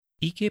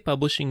EK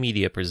Publishing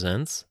Media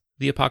presents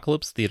the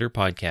Apocalypse Theater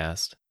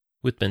Podcast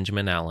with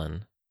Benjamin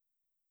Allen.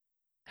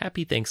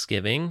 Happy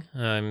Thanksgiving.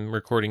 I'm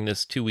recording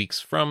this 2 weeks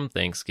from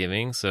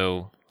Thanksgiving,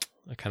 so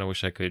I kind of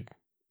wish I could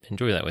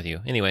enjoy that with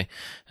you. Anyway,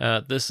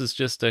 this is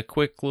just a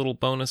quick little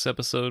bonus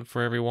episode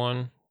for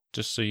everyone,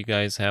 just so you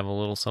guys have a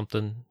little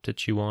something to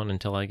chew on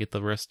until I get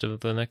the rest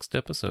of the next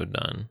episode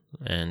done.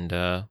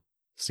 And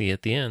see you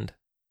at the end.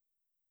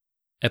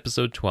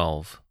 Episode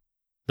 12,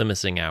 The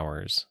Missing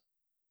Hours.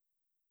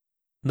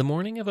 The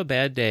morning of a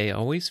bad day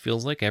always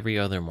feels like every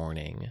other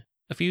morning.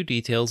 A few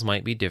details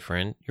might be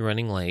different. You're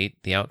running late,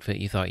 the outfit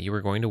you thought you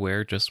were going to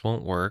wear just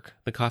won't work,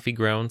 the coffee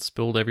grounds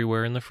spilled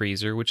everywhere in the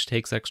freezer which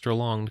takes extra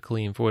long to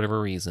clean for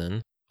whatever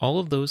reason. All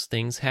of those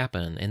things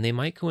happen, and they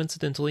might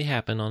coincidentally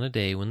happen on a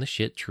day when the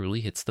shit truly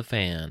hits the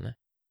fan.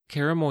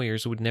 Kara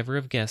Moyers would never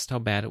have guessed how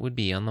bad it would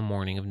be on the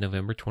morning of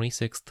November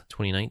 26th,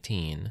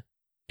 2019.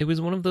 It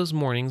was one of those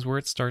mornings where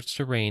it starts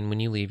to rain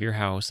when you leave your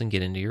house and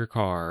get into your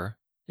car.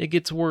 It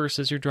gets worse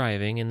as you're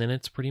driving, and then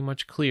it's pretty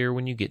much clear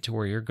when you get to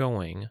where you're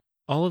going.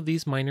 All of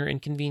these minor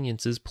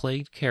inconveniences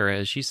plagued Kara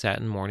as she sat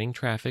in morning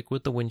traffic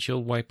with the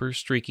windshield wipers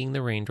streaking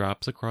the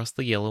raindrops across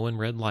the yellow and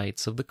red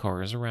lights of the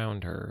cars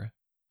around her.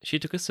 She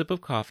took a sip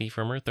of coffee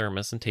from her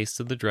thermos and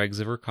tasted the dregs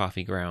of her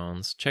coffee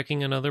grounds,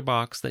 checking another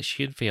box that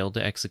she had failed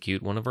to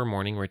execute one of her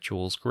morning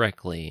rituals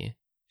correctly.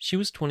 She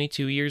was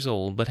 22 years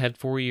old but had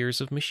 4 years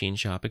of machine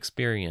shop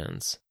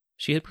experience.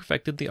 She had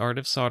perfected the art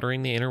of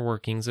soldering the inner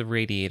workings of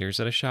radiators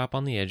at a shop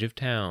on the edge of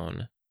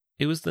town.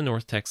 It was the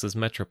North Texas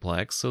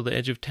Metroplex, so the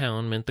edge of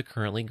town meant the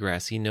currently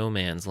grassy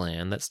no-man's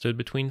land that stood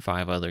between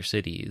 5 other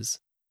cities.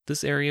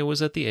 This area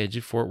was at the edge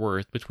of Fort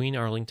Worth between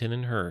Arlington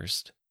and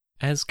Hearst.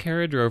 As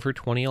Kara drove her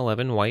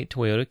 2011 white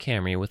Toyota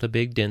Camry with a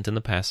big dent in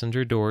the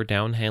passenger door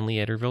down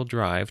Hanley-Etterville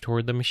Drive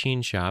toward the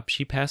machine shop,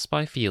 she passed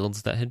by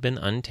fields that had been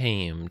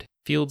untamed,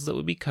 fields that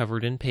would be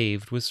covered and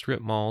paved with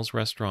strip malls,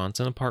 restaurants,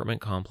 and apartment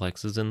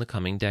complexes in the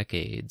coming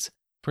decades.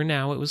 For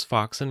now it was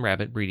fox and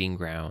rabbit breeding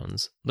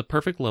grounds, the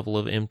perfect level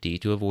of empty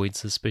to avoid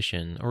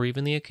suspicion, or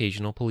even the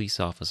occasional police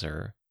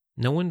officer.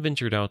 No one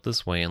ventured out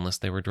this way unless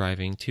they were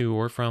driving to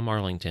or from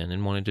Arlington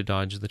and wanted to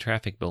dodge the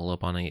traffic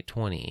buildup on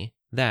 820.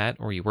 That,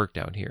 or you worked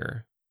out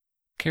here.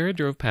 Kara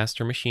drove past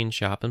her machine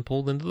shop and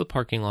pulled into the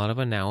parking lot of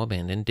a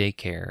now-abandoned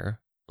daycare.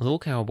 Little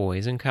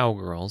cowboys and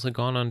cowgirls had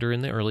gone under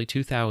in the early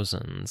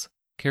 2000s.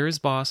 Kara's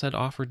boss had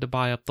offered to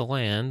buy up the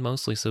land,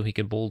 mostly so he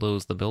could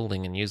bulldoze the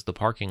building and use the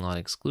parking lot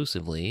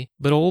exclusively,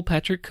 but old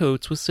Patrick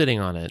Coates was sitting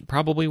on it,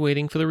 probably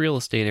waiting for the real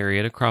estate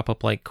area to crop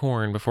up like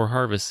corn before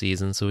harvest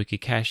season so he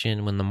could cash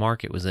in when the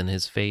market was in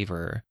his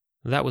favor.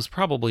 That was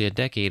probably a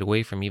decade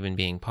away from even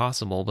being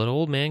possible, but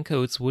old man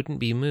Coates wouldn't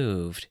be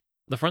moved.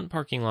 The front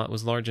parking lot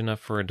was large enough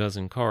for a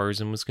dozen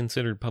cars and was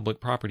considered public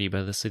property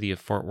by the city of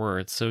Fort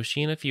Worth, so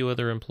she and a few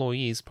other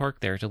employees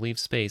parked there to leave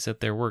space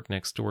at their work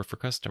next door for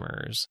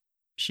customers.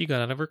 She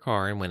got out of her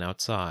car and went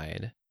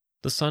outside.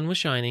 The sun was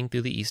shining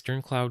through the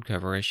eastern cloud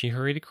cover as she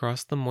hurried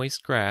across the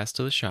moist grass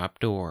to the shop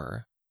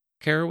door.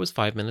 Kara was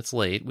 5 minutes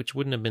late, which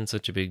wouldn't have been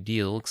such a big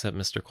deal except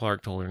Mr.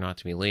 Clark told her not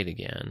to be late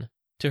again.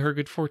 To her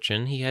good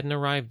fortune, he hadn't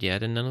arrived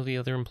yet and none of the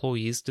other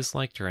employees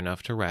disliked her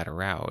enough to rat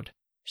her out.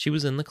 She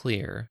was in the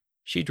clear.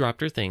 She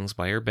dropped her things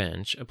by her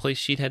bench, a place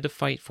she'd had to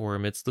fight for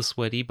amidst the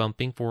sweaty,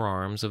 bumping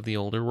forearms of the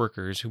older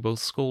workers who both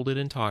scolded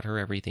and taught her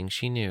everything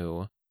she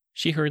knew.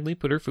 She hurriedly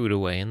put her food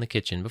away in the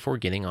kitchen before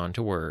getting on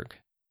to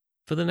work.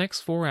 For the next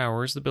 4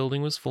 hours, the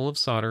building was full of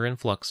solder and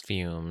flux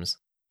fumes.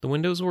 The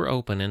windows were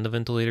open and the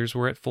ventilators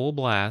were at full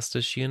blast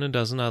as she and a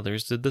dozen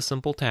others did the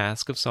simple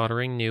task of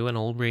soldering new and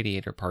old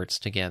radiator parts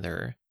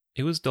together.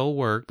 It was dull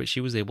work, but she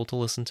was able to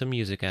listen to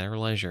music at her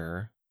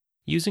leisure.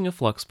 Using a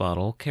flux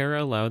bottle,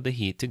 Kara allowed the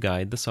heat to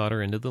guide the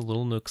solder into the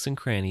little nooks and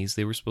crannies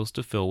they were supposed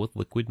to fill with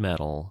liquid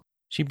metal.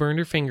 She burned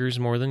her fingers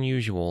more than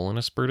usual, and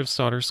a spurt of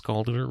solder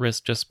scalded her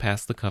wrist just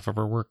past the cuff of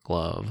her work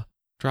glove.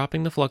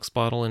 Dropping the flux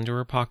bottle into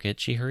her pocket,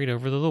 she hurried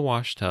over to the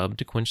wash tub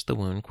to quench the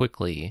wound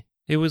quickly.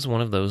 It was one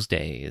of those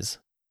days.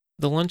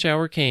 The lunch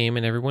hour came,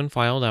 and everyone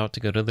filed out to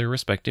go to their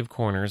respective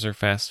corners or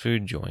fast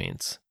food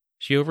joints.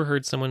 She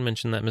overheard someone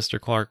mention that Mr.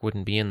 Clark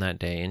wouldn't be in that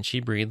day, and she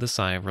breathed a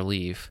sigh of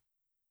relief.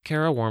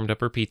 Kara warmed up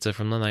her pizza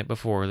from the night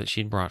before that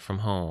she'd brought from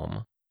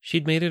home.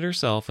 She'd made it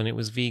herself, and it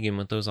was vegan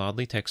with those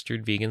oddly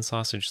textured vegan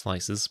sausage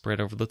slices spread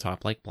over the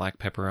top like black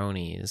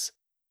pepperonis.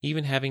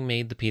 Even having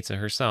made the pizza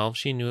herself,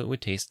 she knew it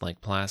would taste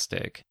like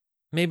plastic.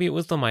 Maybe it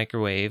was the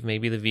microwave,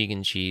 maybe the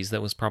vegan cheese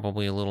that was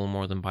probably a little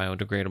more than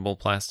biodegradable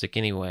plastic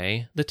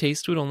anyway. The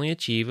taste would only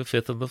achieve a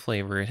fifth of the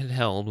flavor it had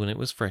held when it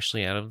was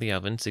freshly out of the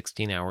oven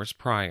 16 hours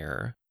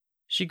prior.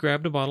 She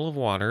grabbed a bottle of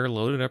water,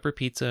 loaded up her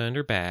pizza and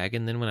her bag,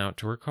 and then went out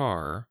to her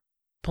car.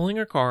 Pulling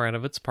her car out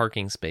of its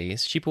parking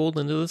space, she pulled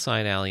into the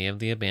side alley of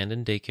the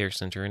abandoned daycare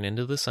center and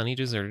into the sunny,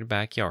 deserted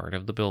backyard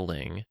of the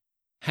building.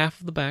 Half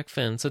of the back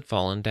fence had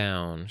fallen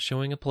down,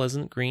 showing a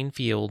pleasant green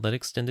field that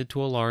extended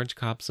to a large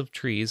copse of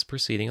trees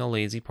preceding a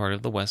lazy part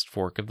of the west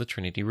fork of the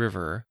Trinity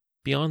River.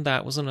 Beyond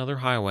that was another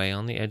highway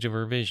on the edge of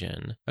her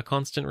vision, a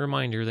constant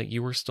reminder that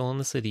you were still in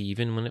the city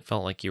even when it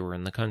felt like you were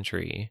in the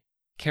country.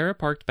 Kara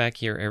parked back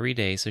here every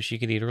day so she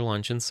could eat her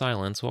lunch in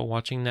silence while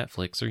watching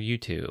Netflix or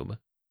YouTube.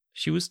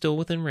 She was still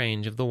within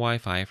range of the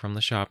Wi-Fi from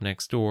the shop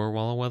next door,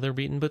 while a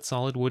weather-beaten but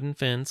solid wooden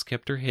fence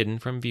kept her hidden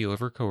from view of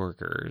her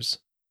coworkers.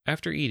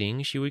 After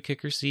eating, she would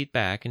kick her seat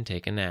back and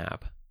take a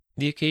nap.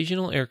 The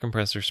occasional air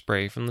compressor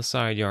spray from the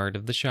side yard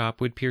of the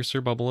shop would pierce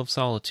her bubble of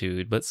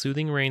solitude, but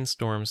soothing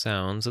rainstorm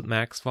sounds at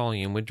max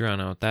volume would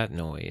drown out that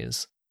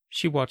noise.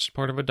 She watched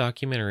part of a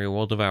documentary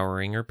while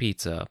devouring her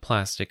pizza,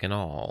 plastic and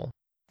all.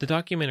 The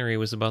documentary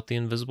was about the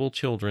Invisible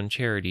Children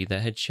charity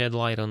that had shed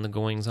light on the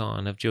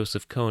goings-on of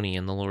Joseph Kony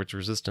and the Lord's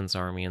Resistance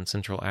Army in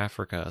Central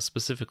Africa,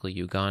 specifically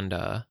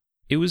Uganda.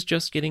 It was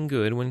just getting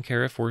good when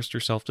Kara forced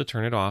herself to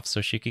turn it off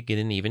so she could get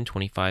an even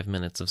 25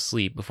 minutes of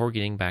sleep before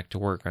getting back to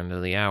work under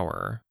the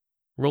hour.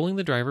 Rolling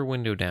the driver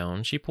window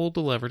down, she pulled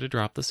the lever to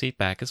drop the seat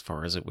back as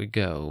far as it would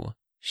go.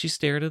 She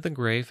stared at the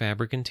gray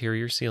fabric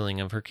interior ceiling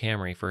of her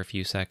Camry for a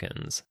few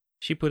seconds.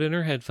 She put in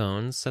her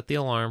headphones, set the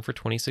alarm for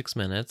 26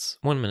 minutes,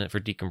 1 minute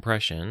for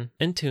decompression,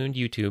 and tuned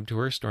YouTube to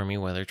her stormy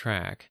weather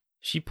track.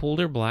 She pulled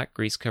her black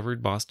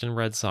grease-covered Boston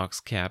Red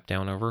Sox cap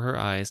down over her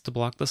eyes to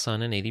block the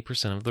sun and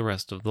 80% of the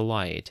rest of the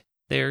light.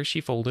 There,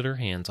 she folded her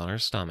hands on her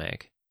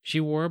stomach. She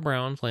wore a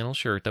brown flannel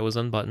shirt that was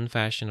unbuttoned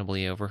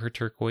fashionably over her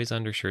turquoise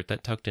undershirt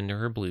that tucked into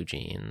her blue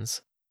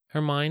jeans.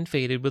 Her mind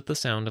faded with the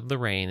sound of the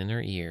rain in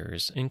her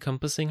ears,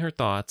 encompassing her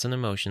thoughts and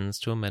emotions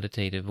to a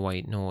meditative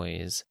white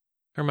noise.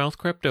 Her mouth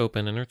crept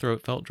open and her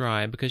throat felt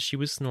dry because she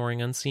was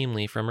snoring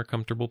unseemly from her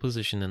comfortable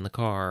position in the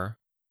car.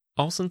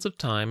 All sense of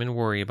time and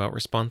worry about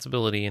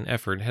responsibility and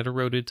effort had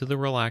eroded to the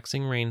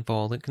relaxing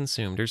rainfall that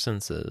consumed her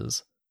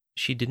senses.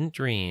 She didn't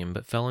dream,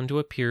 but fell into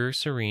a pure,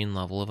 serene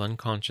level of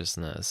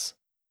unconsciousness.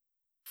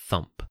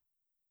 Thump.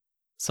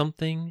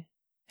 Something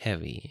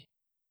heavy.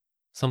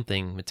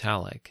 Something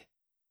metallic.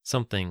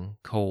 Something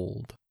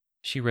cold.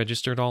 She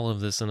registered all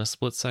of this in a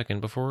split second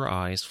before her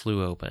eyes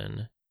flew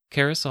open.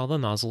 Kara saw the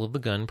nozzle of the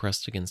gun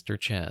pressed against her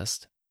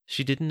chest.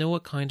 She didn't know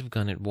what kind of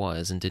gun it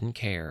was and didn't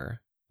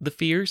care. The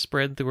fear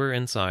spread through her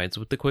insides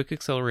with the quick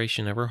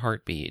acceleration of her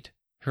heartbeat.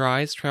 Her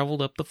eyes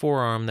traveled up the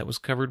forearm that was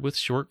covered with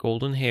short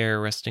golden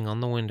hair resting on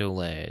the window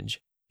ledge.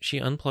 She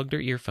unplugged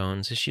her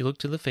earphones as she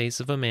looked to the face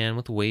of a man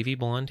with wavy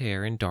blonde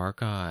hair and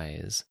dark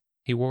eyes.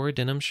 He wore a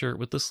denim shirt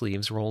with the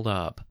sleeves rolled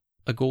up.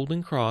 A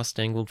golden cross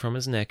dangled from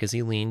his neck as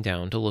he leaned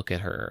down to look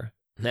at her.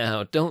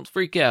 "Now, don't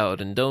freak out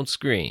and don't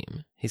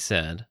scream," he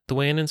said, the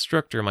way an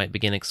instructor might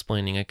begin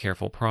explaining a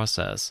careful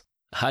process.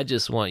 "I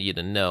just want you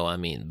to know I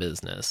mean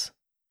business."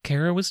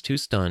 Kara was too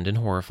stunned and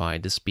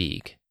horrified to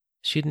speak.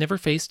 She had never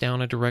faced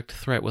down a direct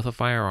threat with a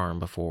firearm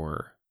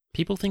before.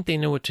 People think they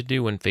know what to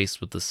do when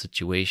faced with this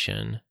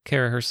situation.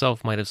 Kara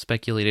herself might have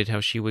speculated how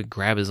she would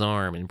grab his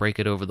arm and break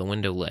it over the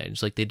window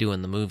ledge like they do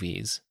in the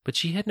movies, but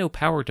she had no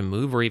power to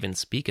move or even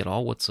speak at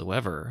all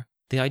whatsoever.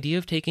 The idea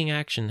of taking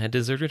action had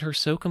deserted her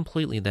so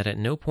completely that at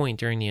no point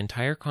during the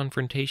entire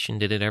confrontation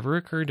did it ever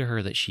occur to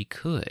her that she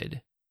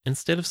could.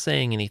 Instead of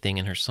saying anything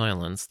in her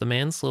silence, the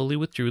man slowly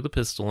withdrew the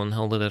pistol and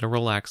held it at a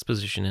relaxed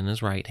position in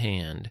his right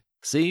hand.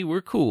 "See,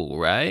 we're cool,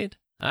 right?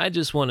 I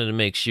just wanted to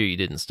make sure you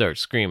didn't start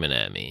screaming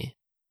at me."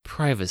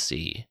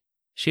 Privacy.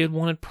 She had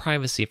wanted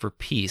privacy for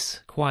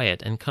peace,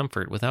 quiet, and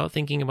comfort without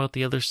thinking about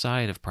the other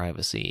side of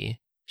privacy.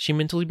 She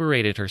mentally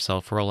berated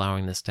herself for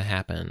allowing this to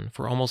happen,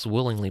 for almost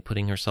willingly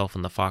putting herself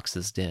in the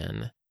fox's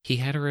den. He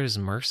had her at his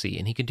mercy,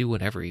 and he could do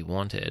whatever he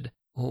wanted.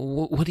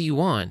 What do you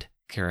want?"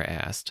 Kara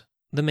asked.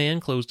 The man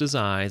closed his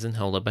eyes and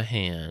held up a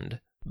hand.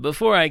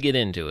 "Before I get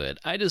into it,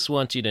 I just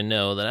want you to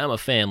know that I'm a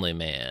family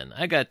man.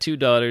 I got 2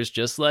 daughters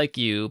just like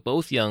you,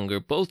 both younger,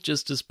 both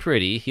just as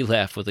pretty." He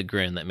laughed with a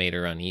grin that made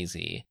her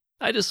uneasy.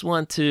 "I just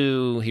want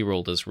to," he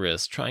rolled his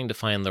wrist, trying to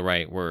find the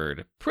right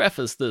word,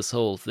 "preface this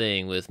whole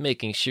thing with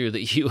making sure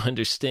that you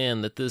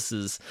understand that this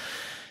is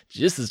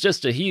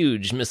just a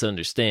huge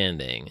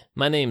misunderstanding.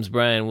 My name's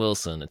Brian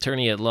Wilson,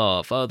 attorney at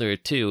law, father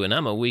of 2, and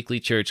I'm a weekly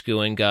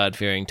church-going,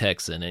 God-fearing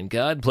Texan, and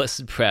God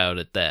blessed proud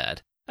at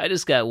that. I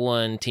just got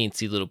one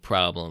teensy little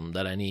problem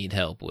that I need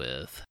help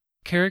with."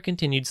 Kara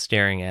continued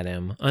staring at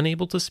him,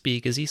 unable to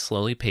speak as he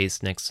slowly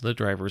paced next to the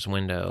driver's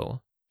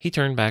window. He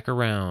turned back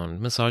around,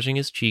 massaging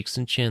his cheeks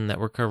and chin that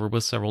were covered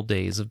with several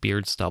days of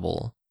beard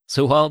stubble.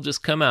 "So I'll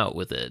just come out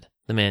with it,"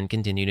 the man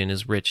continued in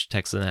his rich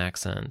Texan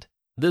accent.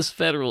 "This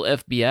federal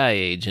FBI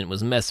agent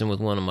was messing with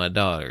one of my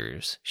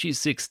daughters. She's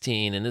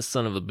 16, and this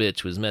son of a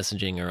bitch was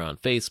messaging her on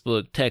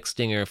Facebook,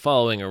 texting her,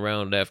 following her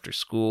around after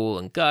school,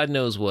 and God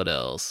knows what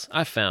else.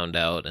 I found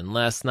out, and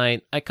last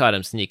night I caught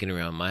him sneaking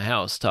around my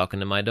house talking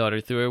to my daughter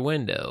through her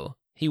window."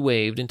 He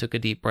waved and took a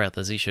deep breath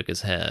as he shook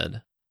his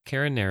head.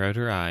 Kara narrowed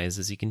her eyes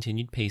as he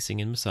continued pacing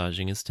and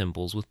massaging his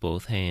temples with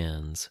both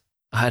hands.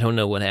 "I don't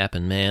know what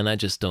happened, man. I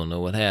just don't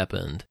know what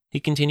happened." He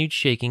continued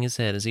shaking his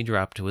head as he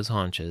dropped to his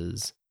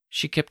haunches.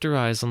 She kept her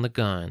eyes on the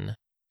gun.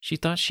 She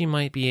thought she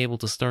might be able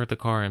to start the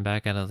car and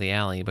back out of the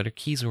alley, but her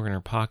keys were in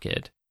her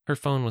pocket. Her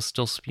phone was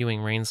still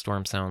spewing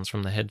rainstorm sounds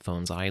from the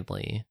headphones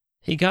idly.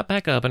 He got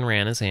back up and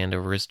ran his hand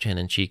over his chin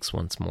and cheeks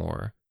once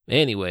more.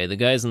 "Anyway, the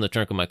guy's in the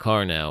trunk of my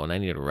car now, and I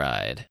need a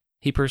ride."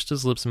 He pursed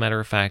his lips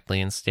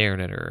matter-of-factly and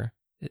stared at her.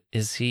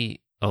 Is he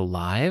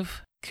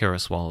Alive? Kara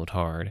swallowed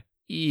hard.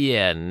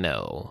 Yeah,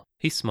 no.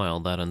 He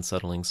smiled that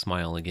unsettling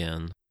smile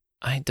again.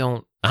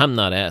 I'm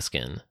not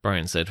asking,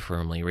 Brian said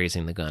firmly,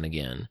 raising the gun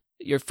again.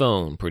 Your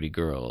phone, pretty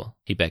girl.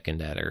 He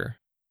beckoned at her.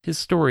 His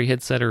story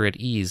had set her at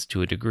ease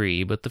to a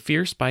degree, but the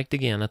fear spiked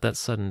again at that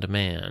sudden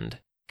demand.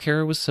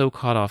 Kara was so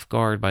caught off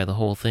guard by the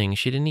whole thing,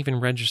 she didn't even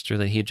register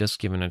that he had just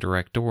given a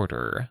direct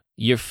order.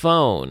 Your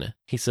phone,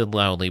 he said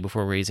loudly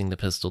before raising the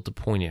pistol to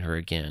point at her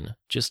again.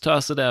 Just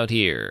toss it out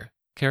here.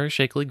 Kara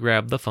shakily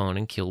grabbed the phone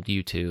and killed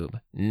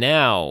YouTube.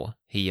 Now,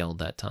 he yelled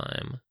that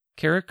time.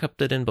 Kara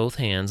cupped it in both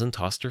hands and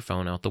tossed her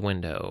phone out the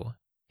window.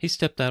 He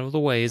stepped out of the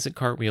way as it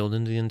cartwheeled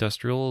into the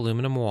industrial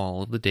aluminum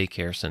wall of the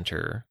daycare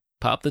center.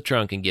 Pop the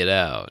trunk and get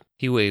out.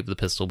 He waved the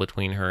pistol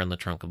between her and the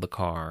trunk of the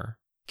car.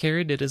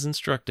 Kara did as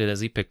instructed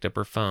as he picked up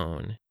her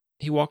phone.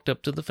 He walked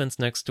up to the fence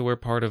next to where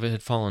part of it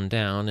had fallen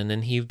down and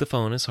then heaved the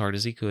phone as hard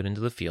as he could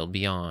into the field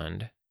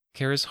beyond.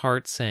 Kara's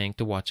heart sank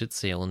to watch it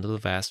sail into the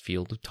vast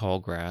field of tall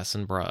grass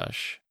and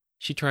brush.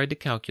 She tried to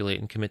calculate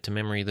and commit to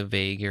memory the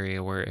vague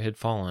area where it had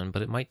fallen,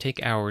 but it might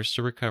take hours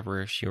to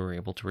recover if she were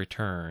able to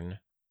return.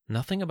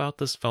 Nothing about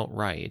this felt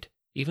right.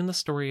 Even the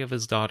story of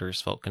his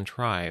daughters felt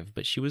contrived,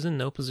 but she was in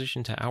no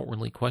position to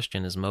outwardly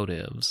question his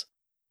motives.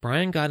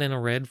 Brian got in a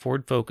red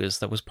Ford Focus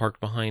that was parked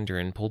behind her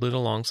and pulled it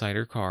alongside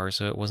her car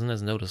so it wasn't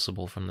as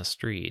noticeable from the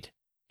street.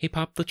 He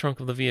popped the trunk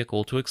of the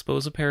vehicle to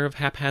expose a pair of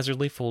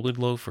haphazardly folded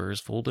loafers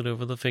folded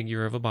over the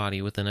figure of a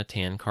body within a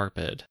tan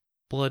carpet.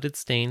 Blood had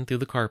stained through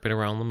the carpet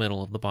around the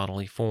middle of the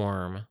bodily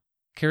form.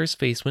 Kara's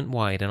face went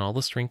white and all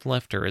the strength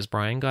left her as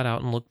Brian got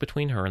out and looked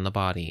between her and the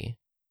body.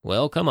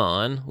 Well, come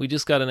on. We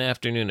just got an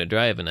afternoon of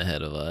driving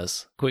ahead of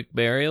us. Quick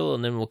burial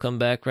and then we'll come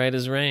back right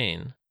as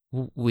rain.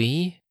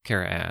 We?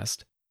 Kara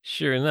asked.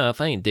 Sure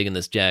enough, I ain't digging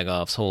this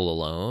jag-off's hole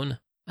alone.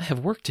 I have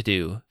work to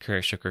do,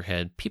 Kara shook her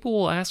head. People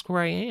will ask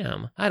where I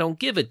am. I don't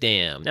give a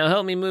damn. Now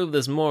help me move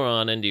this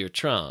moron into your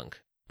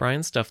trunk.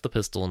 Brian stuffed the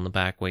pistol in the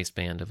back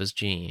waistband of his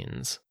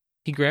jeans.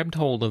 He grabbed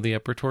hold of the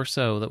upper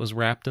torso that was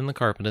wrapped in the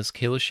carpet as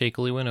Kayla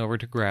shakily went over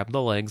to grab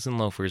the legs and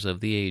loafers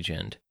of the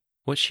agent.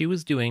 What she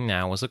was doing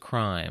now was a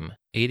crime,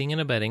 aiding and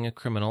abetting a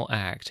criminal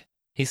act.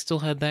 He still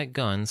had that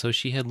gun, so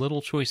she had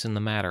little choice in the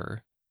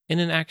matter. In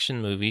an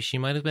action movie, she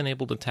might have been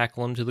able to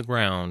tackle him to the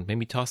ground,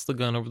 maybe toss the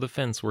gun over the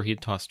fence where he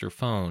had tossed her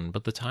phone,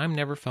 but the time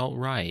never felt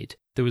right.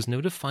 There was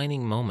no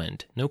defining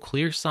moment, no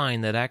clear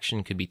sign that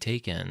action could be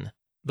taken.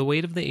 The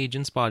weight of the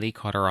agent's body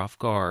caught her off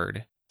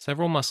guard.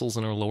 Several muscles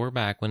in her lower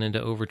back went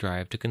into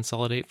overdrive to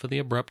consolidate for the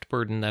abrupt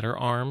burden that her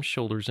arms,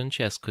 shoulders, and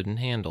chest couldn't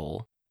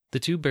handle. The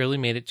two barely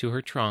made it to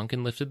her trunk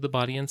and lifted the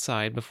body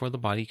inside before the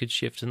body could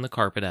shift in the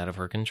carpet out of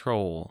her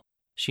control.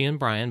 She and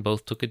Brian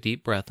both took a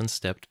deep breath and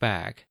stepped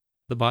back.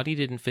 The body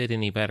didn't fit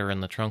any better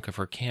in the trunk of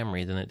her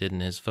Camry than it did in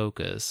his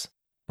Focus.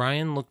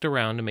 Brian looked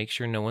around to make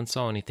sure no one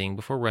saw anything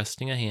before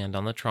resting a hand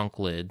on the trunk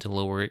lid to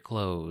lower it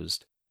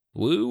closed.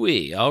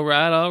 Woo-wee, all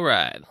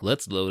right,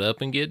 let's load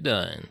up and get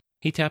done.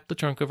 He tapped the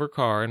trunk of her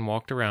car and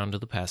walked around to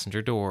the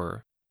passenger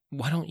door.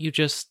 Why don't you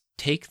just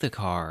take the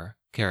car?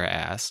 Kara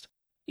asked.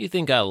 You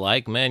think I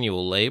like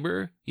manual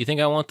labor? You think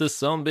I want this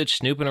sumbitch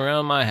snooping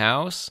around my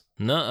house?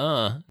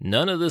 Nuh-uh.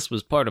 None of this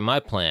was part of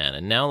my plan,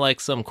 and now like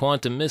some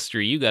quantum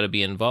mystery you gotta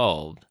be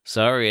involved.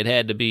 Sorry it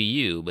had to be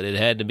you, but it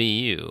had to be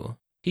you.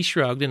 He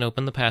shrugged and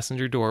opened the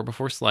passenger door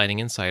before sliding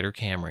inside her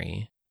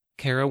Camry.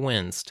 Kara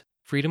winced.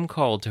 Freedom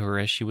called to her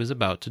as she was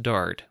about to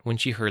dart, when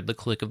she heard the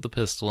click of the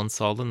pistol and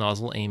saw the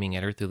nozzle aiming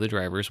at her through the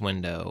driver's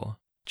window.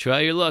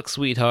 Try your luck,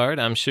 sweetheart.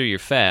 I'm sure you're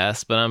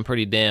fast, but I'm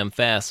pretty damn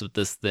fast with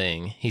this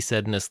thing, he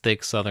said in his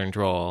thick southern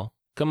drawl.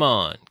 Come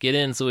on, get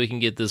in so we can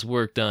get this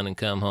work done and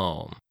come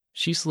home.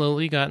 She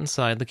slowly got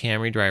inside the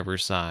Camry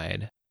driver's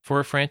side. For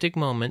a frantic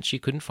moment, she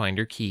couldn't find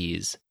her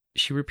keys.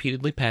 She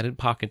repeatedly patted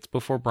pockets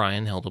before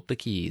Brian held up the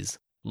keys.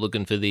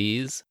 Looking for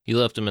these? You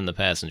left them in the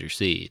passenger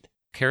seat.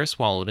 Kara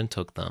swallowed and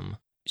took them.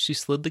 She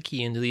slid the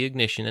key into the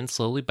ignition and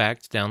slowly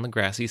backed down the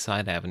grassy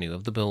side avenue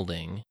of the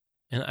building.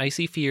 An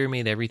icy fear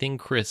made everything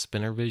crisp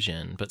in her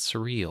vision, but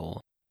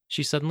surreal.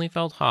 She suddenly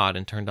felt hot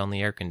and turned on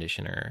the air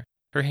conditioner.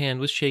 Her hand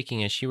was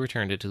shaking as she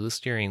returned it to the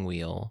steering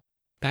wheel.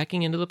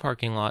 Backing into the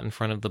parking lot in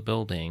front of the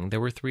building,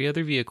 there were 3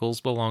 other vehicles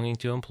belonging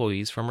to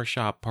employees from her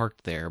shop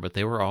parked there, but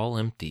they were all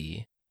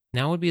empty.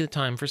 Now would be the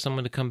time for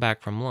someone to come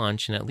back from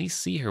lunch and at least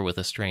see her with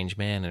a strange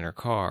man in her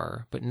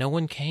car, but no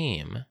one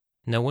came.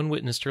 No one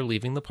witnessed her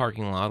leaving the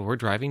parking lot or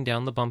driving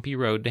down the bumpy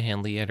road to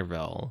Hanley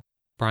Ederville.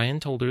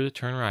 Brian told her to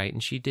turn right,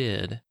 and she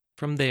did.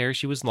 From there,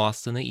 she was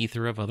lost in the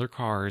ether of other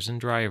cars and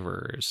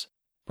drivers.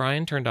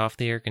 Brian turned off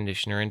the air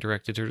conditioner and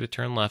directed her to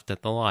turn left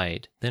at the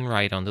light, then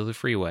right onto the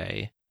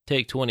freeway.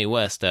 Take 20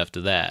 west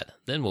after that.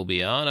 Then we'll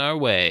be on our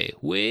way.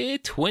 Way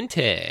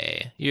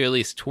 20. You're at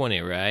least 20,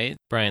 right?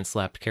 Brian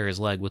slapped Kara's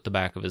leg with the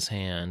back of his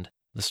hand.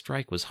 The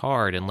strike was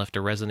hard and left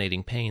a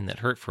resonating pain that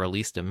hurt for at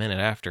least a minute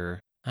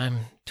after. I'm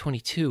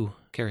 22,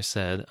 Kara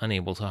said,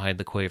 unable to hide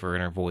the quaver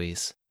in her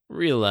voice.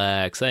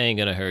 Relax, I ain't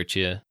gonna hurt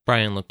you.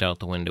 Brian looked out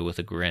the window with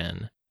a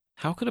grin.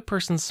 How could a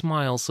person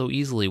smile so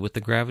easily with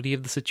the gravity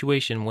of the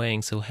situation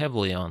weighing so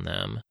heavily on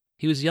them?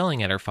 He was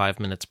yelling at her 5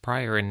 minutes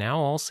prior, and now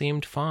all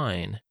seemed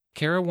fine.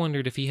 Kara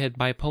wondered if he had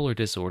bipolar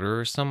disorder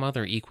or some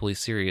other equally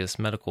serious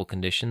medical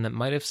condition that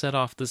might have set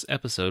off this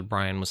episode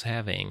Brian was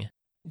having.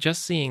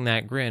 Just seeing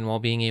that grin while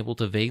being able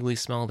to vaguely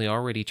smell the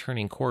already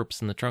turning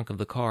corpse in the trunk of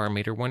the car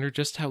made her wonder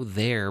just how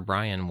there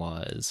Brian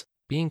was.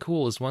 Being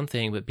cool is one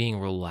thing, but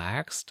being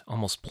relaxed,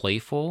 almost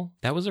playful,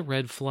 that was a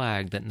red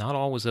flag that not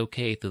all was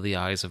okay through the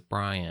eyes of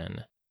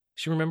Brian.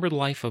 She remembered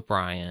Life of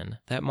Brian,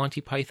 that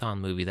Monty Python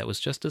movie that was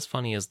just as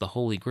funny as The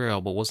Holy Grail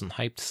but wasn't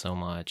hyped so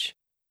much.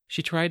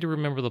 She tried to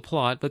remember the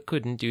plot but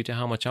couldn't due to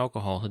how much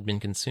alcohol had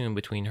been consumed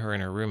between her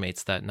and her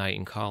roommates that night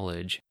in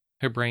college.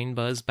 Her brain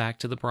buzzed back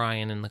to the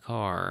Brian in the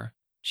car.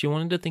 She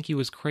wanted to think he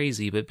was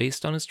crazy, but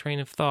based on his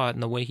train of thought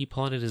and the way he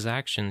plotted his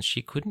actions,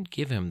 she couldn't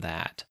give him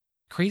that.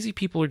 Crazy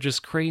people are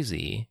just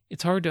crazy.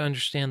 It's hard to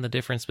understand the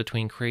difference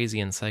between crazy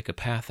and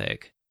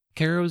psychopathic.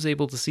 Kara was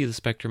able to see the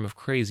spectrum of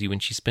crazy when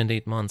she spent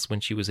 8 months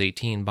when she was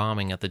 18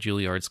 bombing at the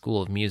Juilliard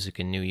School of Music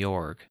in New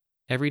York.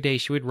 Every day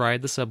she would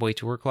ride the subway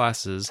to her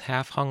classes,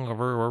 half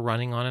hungover or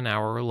running on an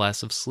hour or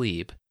less of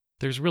sleep.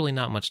 There's really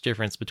not much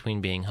difference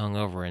between being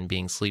hungover and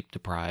being sleep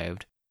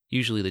deprived.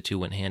 Usually the two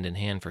went hand in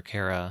hand for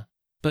Kara.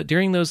 But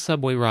during those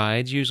subway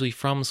rides, usually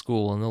from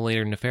school in the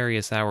later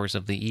nefarious hours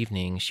of the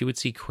evening, she would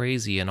see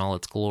crazy in all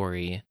its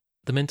glory.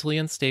 The mentally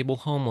unstable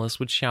homeless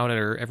would shout at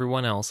her,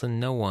 everyone else, and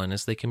no one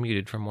as they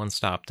commuted from one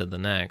stop to the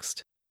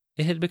next.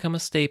 It had become a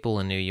staple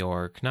in New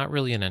York, not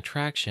really an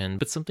attraction,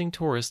 but something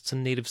tourists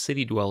and native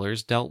city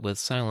dwellers dealt with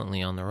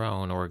silently on their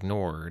own or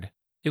ignored.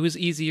 It was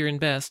easier and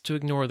best to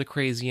ignore the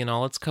crazy in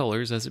all its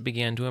colors as it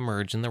began to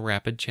emerge in the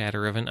rapid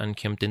chatter of an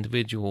unkempt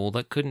individual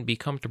that couldn't be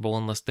comfortable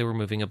unless they were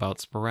moving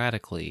about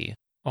sporadically.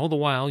 All the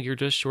while, you're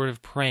just short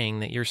of praying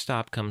that your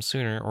stop comes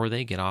sooner or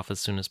they get off as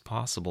soon as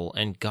possible,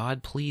 and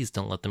God, please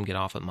don't let them get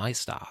off at my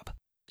stop.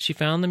 She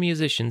found the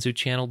musicians who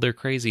channeled their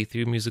crazy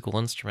through musical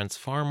instruments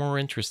far more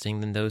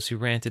interesting than those who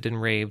ranted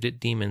and raved at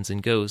demons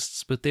and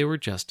ghosts, but they were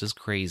just as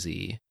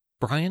crazy.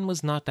 Brian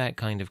was not that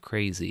kind of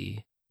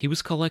crazy. He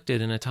was collected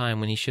in a time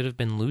when he should have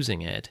been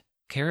losing it.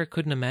 Kara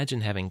couldn't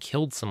imagine having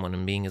killed someone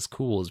and being as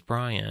cool as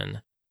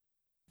Brian.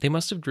 They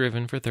must have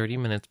driven for 30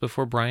 minutes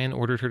before Brian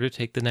ordered her to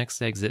take the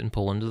next exit and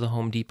pull into the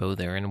Home Depot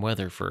there in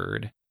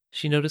Weatherford.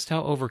 She noticed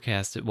how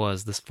overcast it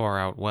was this far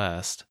out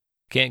west.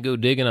 Can't go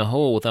digging a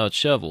hole without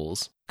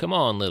shovels. Come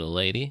on, little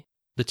lady.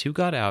 The two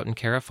got out and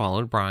Kara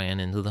followed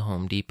Brian into the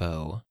Home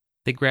Depot.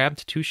 They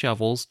grabbed 2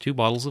 shovels, 2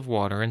 bottles of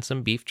water, and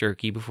some beef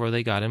jerky before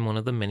they got in one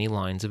of the many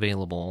lines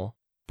available.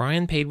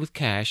 Brian paid with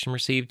cash and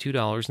received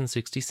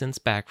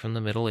 $2.60 back from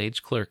the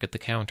middle-aged clerk at the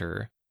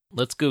counter.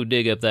 Let's go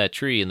dig up that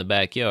tree in the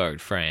backyard,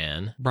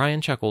 Fran.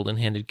 Brian chuckled and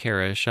handed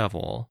Kara a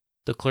shovel.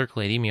 The clerk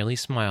lady merely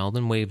smiled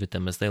and waved at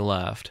them as they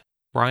left.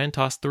 Brian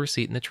tossed the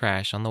receipt in the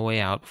trash on the way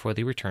out before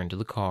they returned to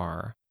the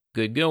car.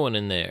 Good going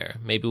in there.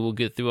 Maybe we'll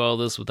get through all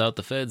this without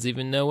the feds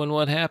even knowing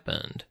what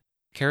happened.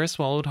 Kara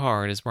swallowed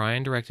hard as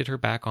Brian directed her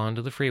back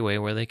onto the freeway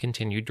where they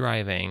continued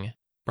driving.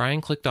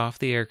 Brian clicked off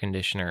the air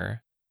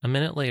conditioner. A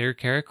minute later,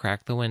 Kara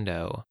cracked the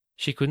window.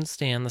 She couldn't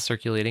stand the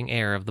circulating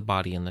air of the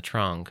body in the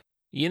trunk.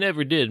 You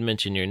never did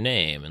mention your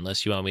name,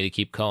 unless you want me to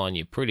keep calling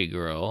you Pretty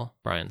Girl,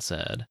 Brian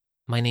said.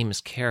 My name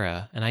is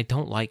Kara, and I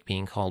don't like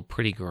being called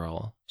Pretty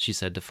Girl, she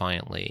said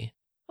defiantly.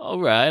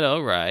 All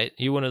right.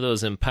 You're one of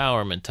those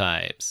empowerment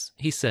types,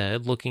 he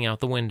said, looking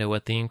out the window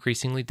at the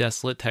increasingly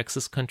desolate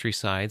Texas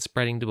countryside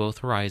spreading to both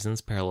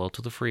horizons parallel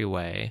to the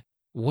freeway.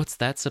 What's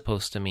that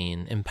supposed to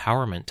mean,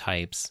 empowerment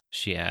types?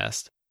 She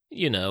asked.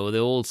 You know, the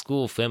old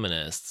school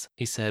feminists,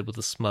 he said with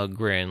a smug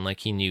grin like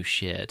he knew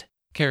shit.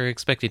 Kara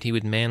expected he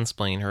would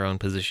mansplain her own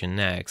position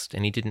next,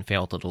 and he didn't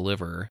fail to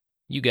deliver.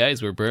 You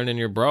guys were burning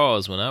your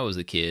bras when I was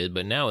a kid,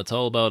 but now it's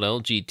all about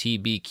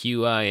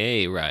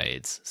LGBTQIA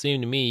rights.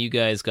 Seemed to me you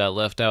guys got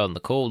left out in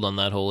the cold on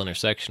that whole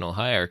intersectional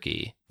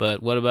hierarchy.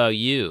 But what about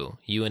you?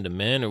 You into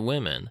men or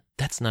women?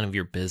 That's none of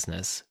your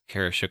business,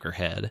 Kara shook her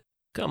head.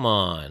 Come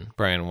on,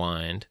 Brian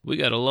whined. We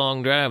got a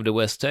long drive to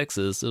West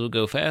Texas. It'll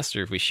go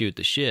faster if we shoot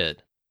the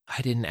shit.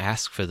 I didn't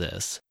ask for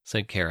this,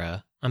 said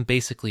Kara. I'm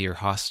basically your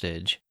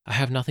hostage. I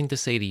have nothing to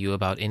say to you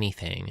about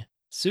anything.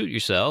 Suit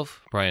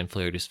yourself, Brian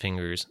flared his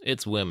fingers.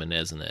 It's women,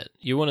 isn't it?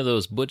 You're one of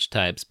those butch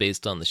types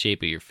based on the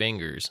shape of your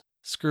fingers.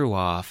 Screw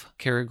off,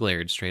 Kara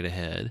glared straight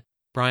ahead.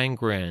 Brian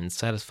grinned,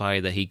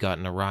 satisfied that he'd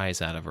gotten a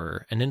rise out of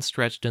her, and then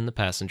stretched in the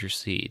passenger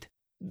seat.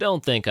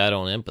 Don't think I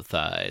don't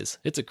empathize.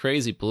 It's a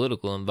crazy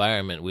political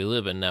environment we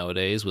live in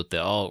nowadays with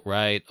the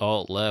alt-right,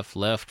 alt-left,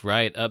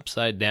 left-right,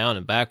 upside-down,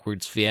 and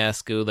backwards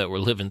fiasco that we're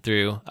living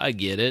through. I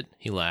get it,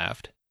 he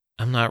laughed.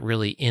 I'm not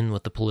really in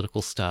with the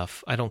political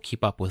stuff. I don't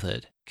keep up with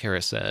it,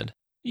 Kara said.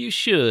 You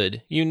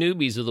should. You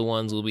newbies are the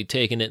ones who'll be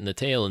taking it in the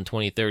tail in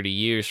 20, 30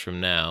 years from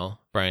now.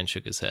 Brian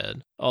shook his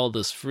head. All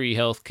this free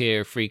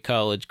healthcare, free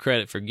college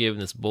credit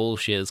forgiveness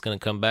bullshit is going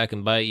to come back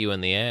and bite you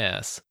in the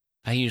ass.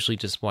 I usually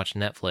just watch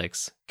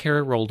Netflix.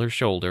 Kara rolled her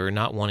shoulder,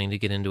 not wanting to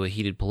get into a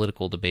heated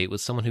political debate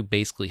with someone who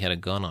basically had a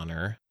gun on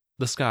her.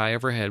 The sky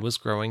overhead was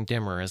growing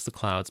dimmer as the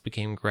clouds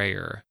became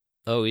grayer.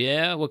 Oh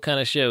yeah? What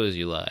kind of shows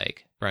you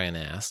like? Brian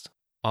asked.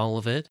 All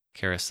of it,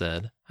 Kara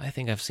said. I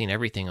think I've seen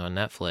everything on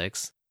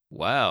Netflix.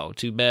 Wow,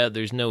 too bad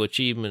there's no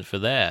achievement for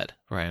that,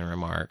 Brian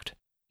remarked.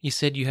 You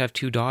said you have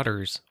 2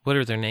 daughters. What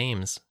are their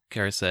names?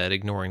 Kara said,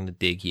 ignoring the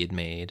dig he had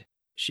made.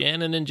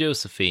 Shannon and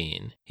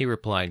Josephine, he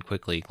replied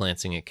quickly,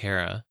 glancing at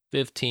Kara.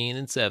 15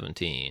 and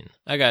 17.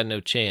 I got no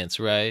chance,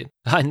 right?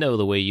 I know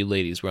the way you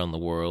ladies run the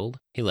world.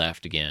 He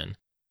laughed again.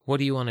 What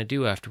do you want to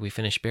do after we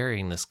finish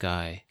burying this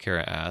guy?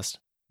 Kara asked.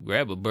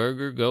 Grab a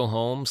burger, go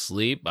home,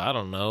 sleep, I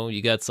don't know.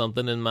 You got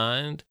something in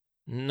mind?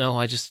 No,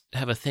 I just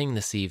have a thing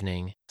this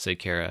evening, said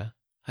Kara.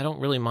 I don't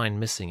really mind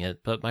missing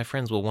it, but my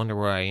friends will wonder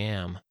where I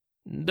am.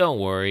 Don't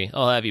worry,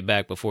 I'll have you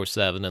back before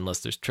 7 unless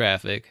there's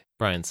traffic,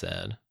 Brian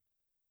said.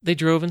 They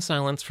drove in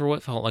silence for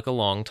what felt like a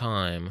long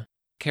time.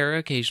 Kara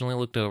occasionally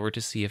looked over to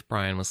see if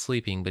Brian was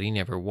sleeping, but he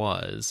never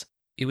was.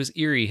 It was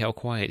eerie how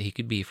quiet he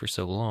could be for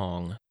so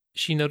long.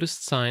 She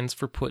noticed signs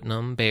for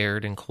Putnam,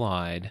 Baird, and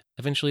Clyde.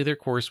 Eventually their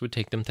course would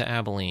take them to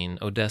Abilene,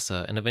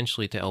 Odessa, and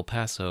eventually to El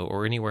Paso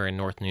or anywhere in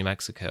North New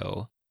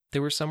Mexico. They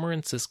were somewhere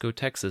in Cisco,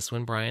 Texas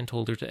when Brian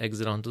told her to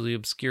exit onto the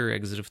obscure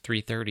exit of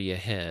 330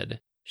 ahead.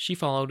 She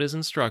followed his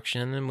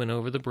instruction and went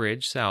over the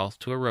bridge south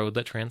to a road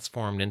that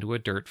transformed into a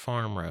dirt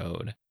farm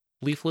road.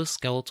 Leafless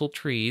skeletal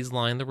trees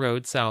lined the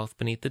road south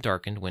beneath the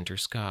darkened winter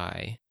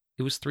sky.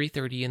 It was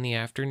 3:30 in the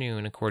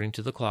afternoon according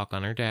to the clock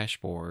on her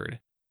dashboard.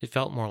 It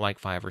felt more like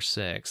 5 or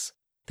 6.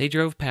 They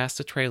drove past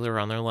a trailer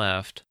on their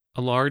left.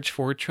 A large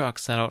Ford truck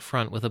sat out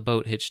front with a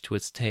boat hitched to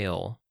its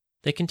tail.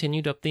 They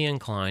continued up the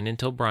incline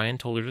until Brian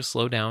told her to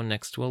slow down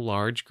next to a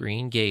large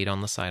green gate on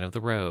the side of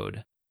the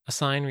road. A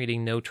sign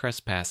reading "No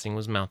Trespassing"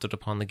 was mounted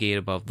upon the gate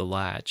above the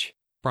latch.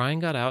 Brian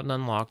got out and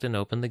unlocked and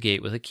opened the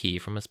gate with a key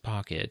from his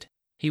pocket.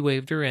 He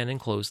waved her in and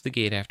closed the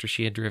gate after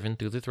she had driven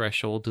through the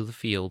threshold to the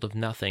field of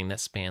nothing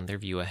that spanned their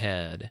view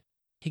ahead.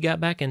 He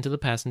got back into the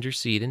passenger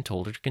seat and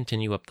told her to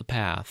continue up the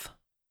path.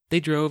 They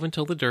drove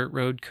until the dirt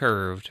road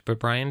curved, but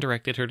Brian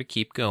directed her to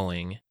keep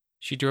going.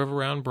 She drove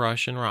around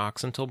brush and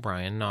rocks until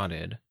Brian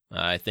nodded.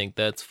 I think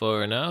that's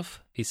far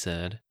enough, he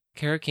said.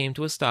 Kara came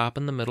to a stop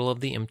in the middle of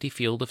the empty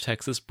field of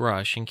Texas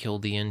brush and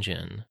killed the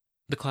engine.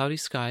 The cloudy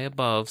sky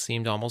above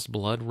seemed almost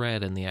blood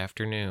red in the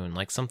afternoon,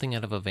 like something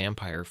out of a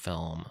vampire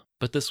film.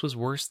 But this was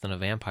worse than a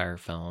vampire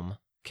film.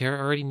 Kara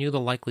already knew the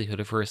likelihood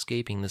of her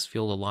escaping this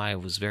field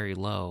alive was very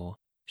low.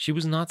 She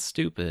was not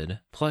stupid,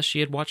 plus she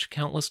had watched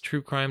countless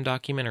true crime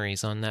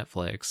documentaries on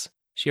Netflix.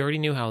 She already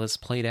knew how this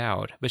played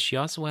out, but she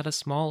also had a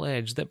small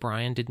edge that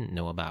Brian didn't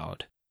know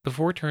about.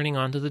 Before turning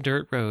onto the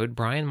dirt road,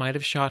 Brian might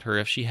have shot her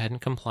if she hadn't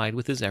complied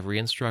with his every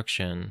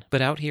instruction.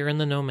 But out here in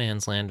the no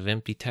man's land of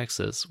empty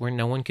Texas, where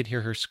no one could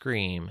hear her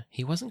scream,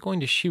 he wasn't going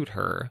to shoot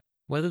her.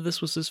 Whether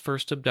this was his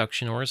first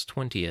abduction or his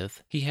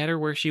 20th, he had her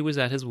where she was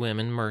at his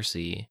whim and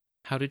mercy.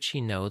 How did she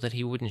know that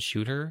he wouldn't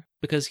shoot her?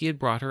 Because he had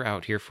brought her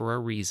out here for a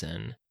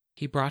reason.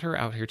 He brought her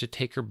out here to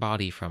take her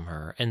body from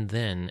her, and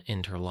then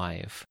end her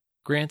life.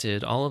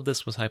 Granted, all of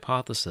this was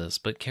hypothesis,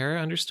 but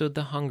Kara understood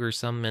the hunger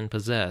some men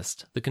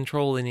possessed, the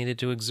control they needed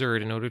to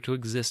exert in order to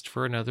exist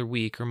for another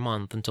week or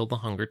month until the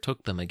hunger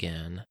took them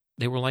again.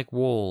 They were like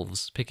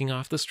wolves, picking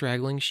off the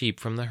straggling sheep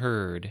from the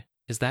herd.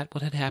 Is that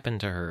what had happened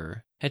to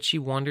her? Had she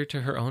wandered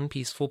to her own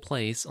peaceful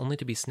place, only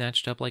to be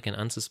snatched up like an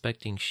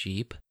unsuspecting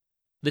sheep?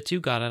 The two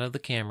got out of the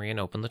Camry and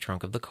opened the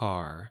trunk of the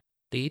car.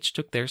 They each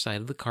took their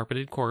side of the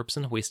carpeted corpse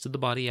and hoisted the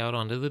body out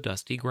onto the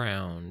dusty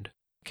ground.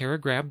 Kara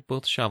grabbed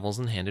both shovels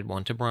and handed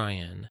one to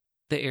Brian.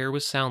 The air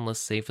was soundless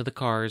save for the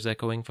cars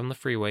echoing from the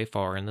freeway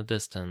far in the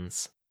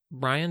distance.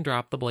 Brian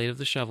dropped the blade of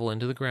the shovel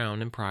into the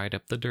ground and pried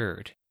up the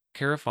dirt.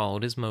 Kara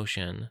followed his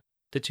motion.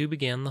 The two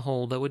began the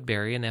hole that would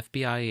bury an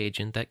FBI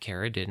agent that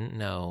Kara didn't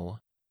know.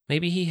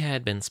 Maybe he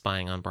had been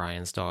spying on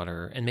Brian's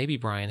daughter, and maybe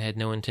Brian had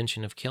no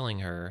intention of killing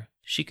her.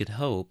 She could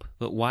hope,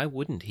 but why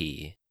wouldn't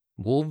he?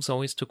 Wolves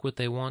always took what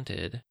they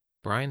wanted.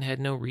 Brian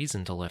had no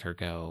reason to let her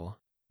go.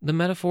 The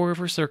metaphor of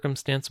her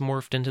circumstance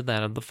morphed into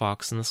that of the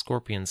fox and the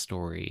scorpion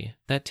story.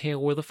 That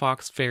tale where the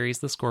fox ferries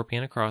the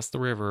scorpion across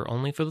the river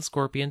only for the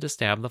scorpion to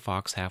stab the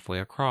fox halfway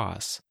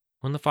across.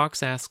 When the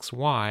fox asks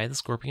why, the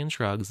scorpion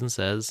shrugs and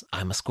says,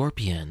 "I'm a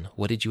scorpion.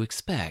 What did you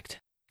expect?"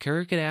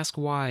 Kara could ask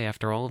why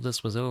after all of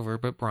this was over,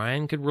 but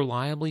Brian could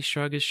reliably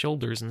shrug his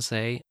shoulders and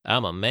say,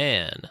 "I'm a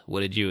man. What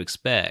did you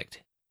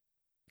expect?"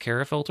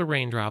 Kara felt a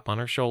raindrop on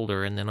her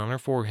shoulder and then on her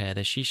forehead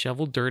as she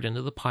shoveled dirt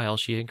into the pile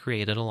she had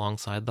created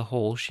alongside the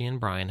hole she and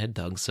Brian had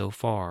dug so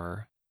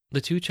far. The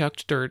two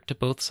chucked dirt to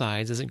both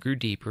sides as it grew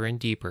deeper and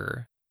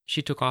deeper.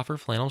 She took off her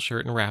flannel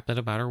shirt and wrapped it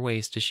about her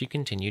waist as she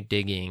continued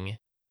digging.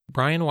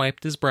 Brian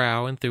wiped his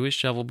brow and threw his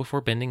shovel before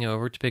bending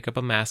over to pick up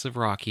a massive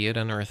rock he had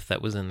unearthed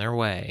that was in their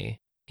way.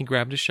 He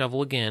grabbed his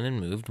shovel again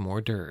and moved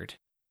more dirt.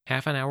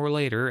 Half an hour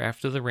later,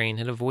 after the rain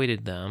had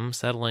avoided them,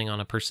 settling on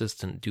a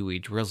persistent dewy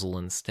drizzle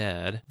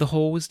instead, the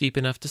hole was deep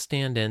enough to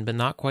stand in but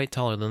not quite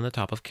taller than the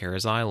top of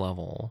Kara's eye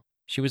level.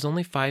 She was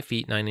only 5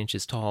 feet 9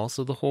 inches tall,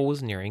 so the hole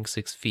was nearing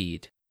 6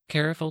 feet.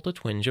 Kara felt a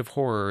twinge of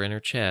horror in her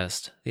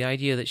chest, the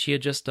idea that she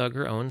had just dug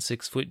her own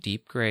 6-foot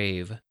deep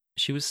grave.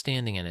 She was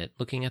standing in it,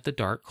 looking at the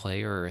dark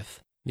clay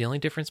earth. The only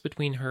difference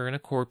between her and a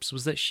corpse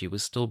was that she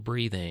was still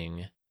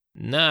breathing.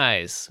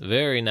 Nice,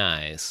 very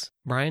nice.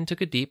 Brian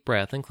took a deep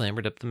breath and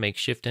clambered up the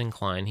makeshift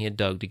incline he had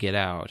dug to get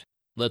out.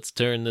 Let's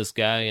turn this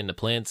guy into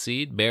plant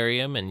seed, bury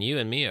him, and you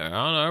and me are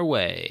on our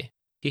way.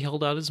 He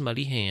held out his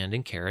muddy hand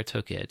and Kara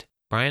took it.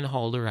 Brian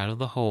hauled her out of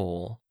the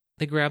hole.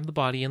 They grabbed the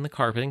body in the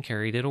carpet and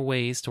carried it a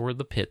ways toward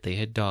the pit they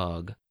had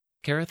dug.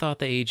 Kara thought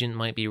the agent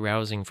might be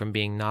rousing from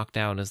being knocked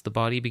out as the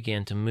body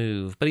began to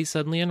move, but he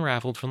suddenly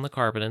unraveled from the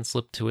carpet and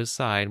slipped to his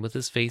side with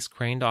his face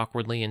craned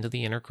awkwardly into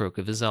the inner crook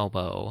of his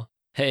elbow.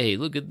 Hey,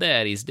 look at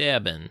that, he's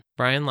dabbing.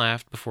 Brian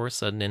laughed before a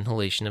sudden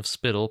inhalation of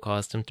spittle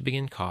caused him to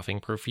begin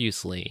coughing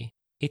profusely.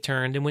 He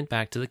turned and went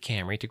back to the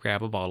Camry to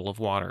grab a bottle of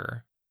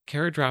water.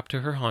 Kara dropped to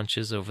her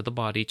haunches over the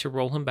body to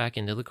roll him back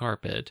into the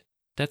carpet.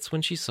 That's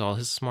when she saw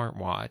his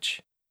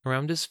smartwatch.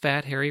 Around his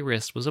fat, hairy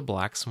wrist was a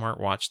black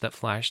smartwatch that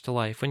flashed to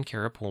life when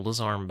Kara pulled his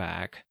arm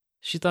back.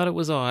 She thought it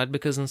was odd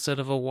because instead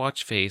of a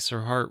watch face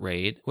or heart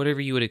rate,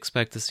 whatever you would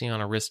expect to see on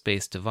a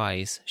wrist-based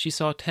device, she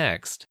saw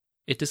text.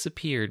 It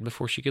disappeared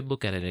before she could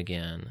look at it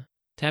again.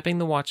 Tapping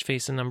the watch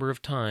face a number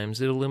of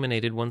times, it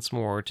illuminated once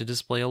more to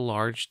display a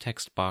large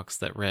text box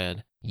that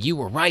read, You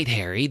were right,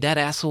 Harry. That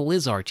asshole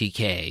is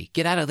RTK.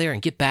 Get out of there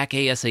and get back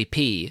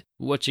ASAP.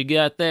 What you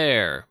got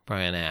there?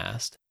 Brian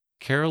asked.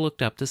 Kara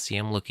looked up to see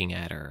him looking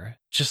at her.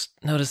 Just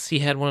noticed he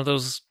had one of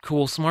those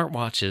cool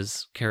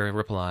smartwatches, Kara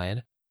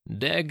replied.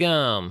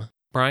 Daggum.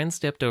 Brian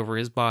stepped over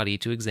his body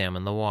to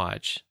examine the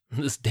watch.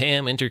 This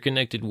damn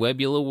interconnected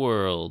webula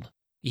world.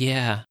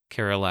 Yeah,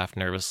 Kara laughed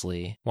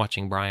nervously,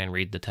 watching Brian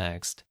read the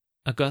text.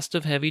 A gust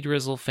of heavy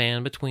drizzle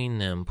fanned between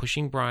them,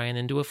 pushing Brian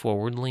into a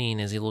forward lean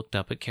as he looked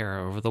up at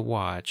Kara over the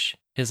watch.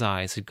 His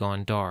eyes had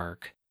gone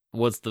dark.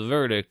 What's the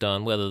verdict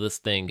on whether this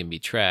thing can be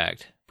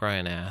tracked?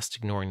 Brian asked,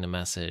 ignoring the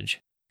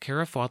message.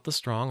 Kara fought the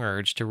strong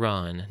urge to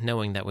run,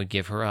 knowing that would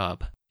give her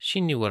up. She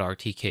knew what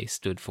RTK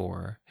stood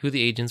for, who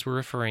the agents were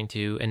referring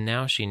to, and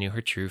now she knew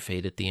her true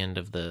fate at the end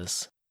of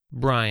this.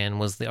 Brian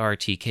was the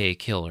RTK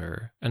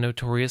killer, a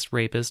notorious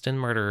rapist and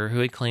murderer who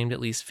had claimed at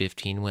least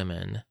 15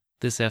 women.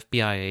 This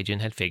FBI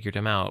agent had figured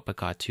him out, but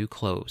got too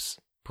close.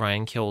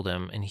 Brian killed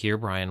him, and here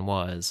Brian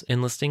was,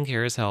 enlisting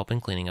Kara's help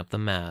in cleaning up the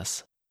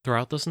mess.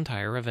 Throughout this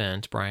entire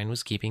event, Brian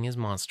was keeping his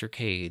monster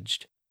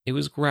caged. It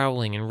was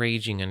growling and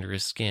raging under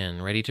his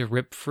skin, ready to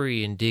rip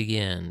free and dig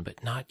in,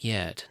 but not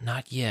yet,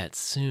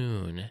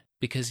 soon.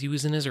 Because he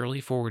was in his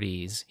early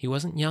 40s, he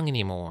wasn't young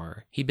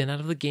anymore. He'd been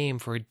out of the game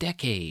for a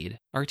decade.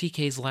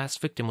 RTK's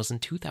last victim was in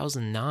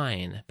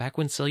 2009, back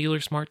when cellular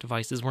smart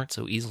devices weren't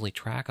so easily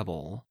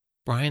trackable.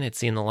 Brian had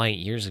seen the light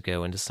years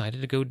ago and decided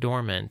to go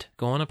dormant,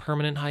 go on a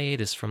permanent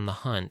hiatus from the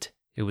hunt.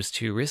 It was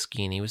too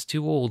risky and he was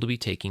too old to be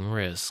taking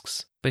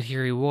risks. But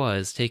here he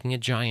was, taking a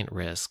giant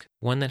risk,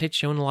 one that had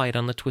shown light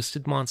on the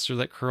twisted monster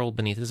that curled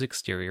beneath his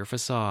exterior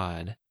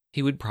facade.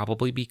 He would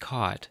probably be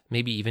caught,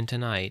 maybe even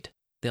tonight.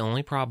 The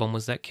only problem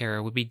was that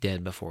Kara would be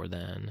dead before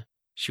then.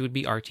 She would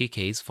be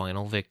RTK's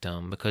final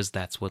victim, because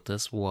that's what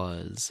this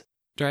was.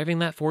 Driving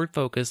that Ford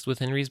Focus with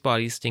Henry's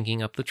body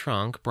stinking up the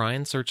trunk,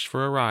 Brian searched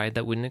for a ride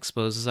that wouldn't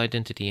expose his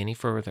identity any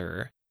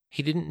further.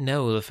 He didn't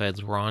know the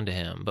feds were onto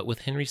him, but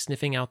with Henry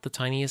sniffing out the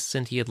tiniest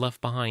scent he had left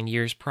behind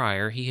years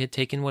prior, he had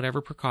taken whatever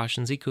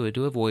precautions he could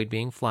to avoid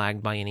being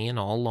flagged by any and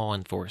all law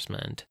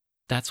enforcement.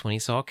 That's when he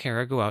saw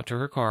Kara go out to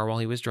her car while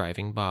he was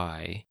driving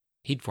by.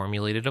 He'd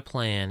formulated a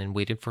plan and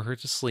waited for her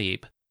to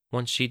sleep.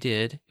 Once she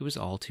did, it was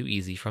all too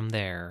easy from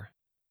there.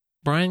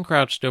 Brian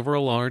crouched over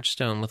a large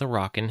stone with a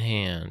rock in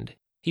hand.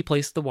 He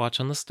placed the watch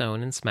on the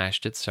stone and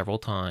smashed it several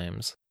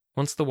times.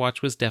 Once the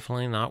watch was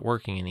definitely not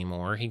working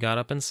anymore, he got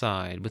up and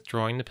sighed,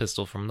 withdrawing the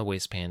pistol from the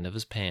waistband of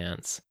his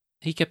pants.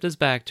 He kept his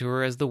back to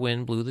her as the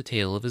wind blew the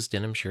tail of his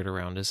denim shirt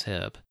around his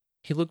hip.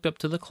 He looked up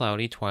to the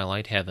cloudy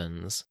twilight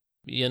heavens.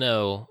 You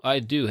know, I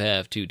do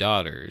have 2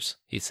 daughters,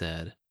 he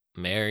said.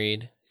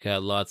 Married,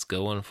 got lots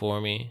going for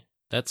me.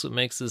 That's what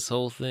makes this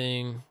whole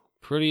thing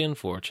pretty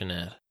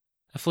unfortunate.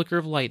 A flicker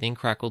of lightning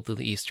crackled through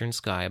the eastern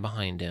sky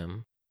behind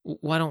him.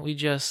 Why don't we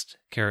just,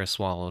 Kara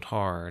swallowed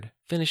hard,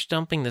 finish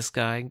dumping this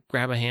guy,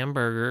 grab a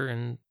hamburger,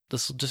 and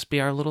this'll just be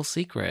our little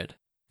secret?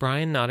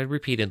 Brian nodded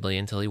repeatedly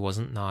until he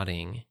wasn't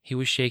nodding. He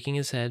was shaking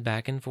his head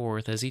back and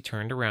forth as he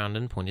turned around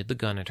and pointed the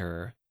gun at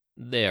her.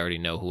 They already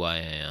know who I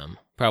am.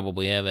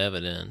 Probably have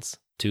evidence.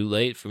 Too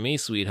late for me,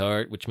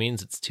 sweetheart, which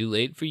means it's too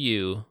late for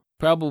you.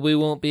 Probably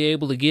won't be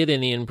able to get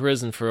any in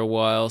prison for a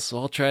while, so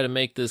I'll try to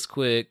make this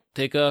quick.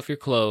 Take off your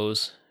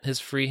clothes.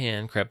 His free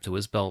hand crept to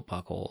his belt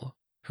buckle.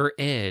 Her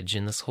edge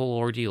in this whole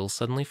ordeal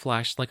suddenly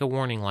flashed like a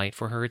warning light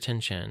for her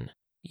attention.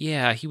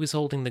 Yeah, he was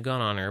holding the gun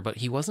on her, but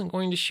he wasn't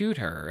going to shoot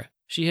her.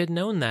 She had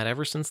known that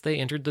ever since they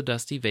entered the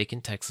dusty,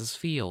 vacant Texas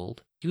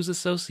field. He was a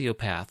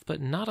sociopath,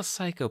 but not a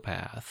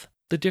psychopath.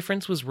 The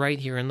difference was right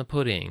here in the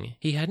pudding.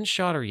 He hadn't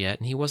shot her yet,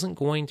 and he wasn't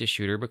going to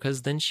shoot her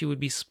because then she would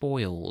be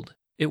spoiled.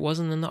 It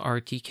wasn't in the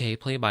RTK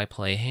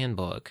play-by-play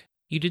handbook.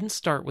 You didn't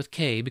start with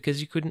K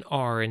because you couldn't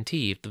R and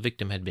T if the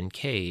victim had been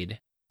K'd.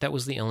 That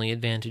was the only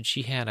advantage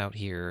she had out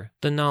here,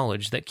 the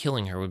knowledge that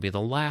killing her would be the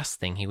last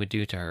thing he would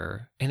do to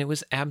her, and it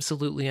was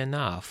absolutely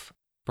enough.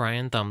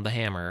 Brian thumbed the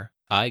hammer.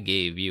 I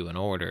gave you an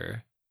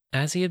order.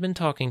 As he had been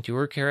talking to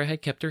her, Kara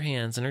had kept her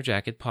hands in her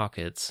jacket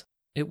pockets.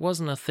 It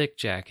wasn't a thick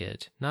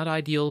jacket, not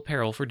ideal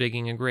apparel for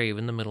digging a grave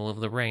in the middle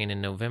of the rain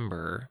in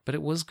November, but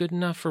it was good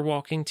enough for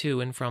walking to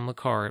and from the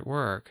car at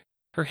work.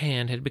 Her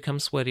hand had become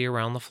sweaty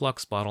around the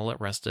flux bottle that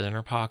rested in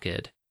her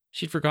pocket.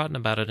 She'd forgotten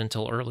about it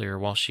until earlier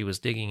while she was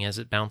digging as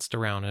it bounced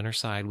around in her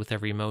side with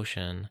every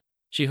motion.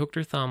 She hooked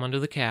her thumb under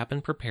the cap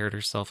and prepared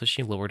herself as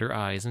she lowered her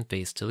eyes and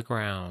face to the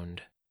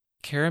ground.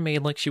 Kara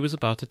made like she was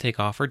about to take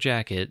off her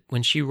jacket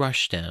when she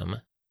rushed him.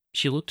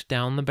 She looked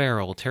down the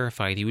barrel,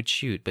 terrified he would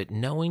shoot, but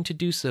knowing to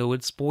do so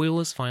would spoil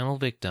his final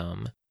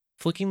victim.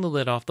 Flicking the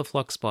lid off the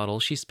flux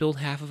bottle, she spilled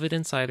half of it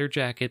inside her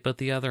jacket, but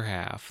the other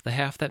half, the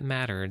half that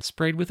mattered,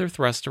 sprayed with her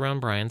thrust around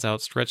Brian's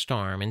outstretched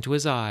arm into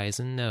his eyes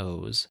and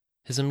nose.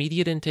 His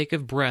immediate intake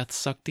of breath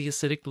sucked the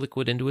acidic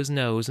liquid into his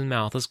nose and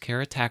mouth as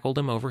Kara tackled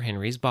him over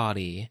Henry's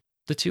body.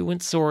 The two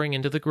went soaring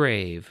into the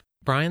grave.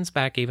 Brian's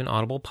back gave an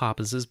audible pop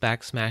as his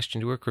back smashed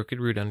into a crooked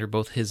root under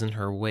both his and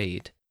her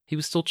weight. He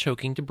was still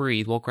choking to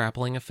breathe while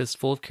grappling a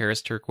fistful of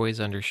Kara's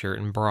turquoise undershirt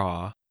and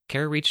bra.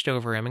 Kara reached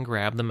over him and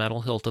grabbed the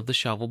metal hilt of the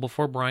shovel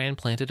before Brian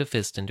planted a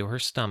fist into her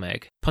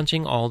stomach,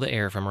 punching all the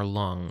air from her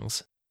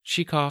lungs.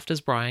 She coughed as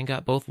Brian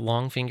got both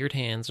long-fingered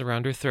hands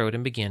around her throat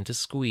and began to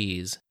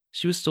squeeze.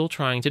 She was still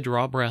trying to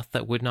draw breath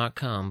that would not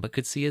come, but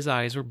could see his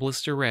eyes were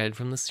blister red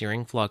from the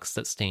searing flux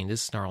that stained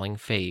his snarling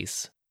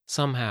face.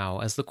 Somehow,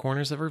 as the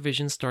corners of her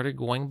vision started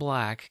going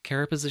black,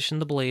 Kara positioned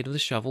the blade of the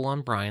shovel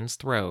on Brian's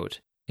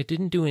throat. It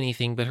didn't do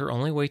anything, but her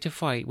only way to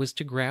fight was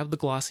to grab the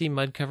glossy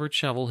mud-covered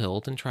shovel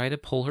hilt and try to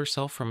pull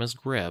herself from his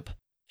grip.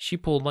 She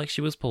pulled like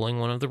she was pulling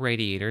one of the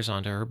radiators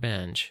onto her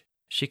bench.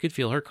 She could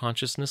feel her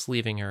consciousness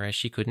leaving her as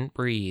she couldn't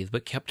breathe,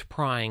 but kept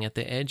prying at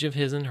the edge of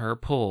his and her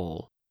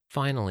pull.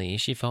 Finally,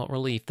 she felt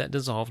relief that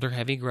dissolved her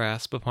heavy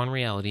grasp upon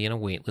reality in a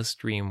weightless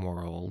dream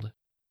world.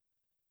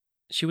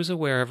 She was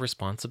aware of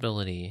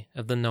responsibility,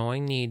 of the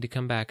gnawing need to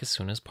come back as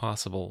soon as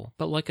possible,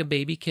 but like a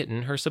baby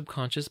kitten, her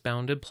subconscious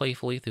bounded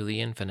playfully through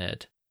the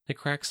infinite. The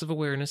cracks of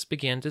awareness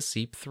began to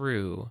seep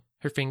through.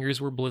 Her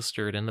fingers were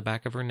blistered and the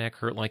back of her neck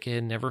hurt like it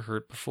had never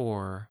hurt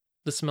before.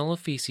 The smell of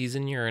feces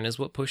and urine is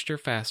what pushed her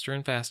faster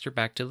and faster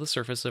back to the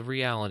surface of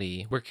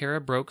reality, where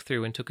Kara broke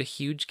through and took a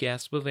huge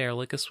gasp of air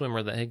like a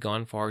swimmer that had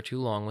gone far too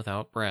long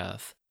without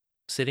breath.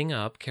 Sitting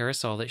up, Kara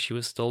saw that she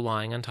was still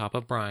lying on top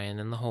of Brian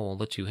in the hole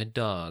the two had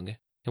dug.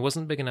 It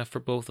wasn't big enough for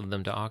both of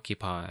them to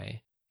occupy.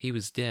 He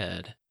was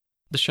dead.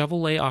 The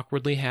shovel lay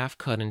awkwardly half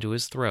cut into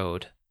his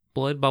throat.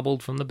 Blood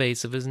bubbled from the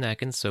base of his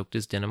neck and soaked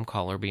his denim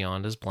collar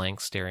beyond his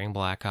blank, staring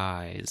black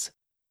eyes.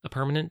 A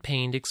permanent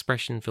pained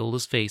expression filled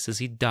his face as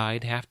he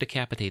died half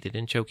decapitated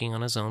and choking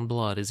on his own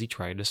blood as he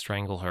tried to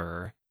strangle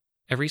her.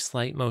 Every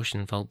slight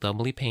motion felt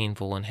doubly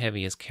painful and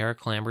heavy as Kara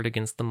clambered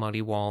against the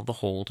muddy wall of the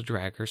hole to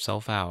drag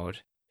herself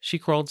out. She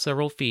crawled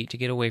several feet to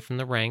get away from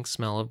the rank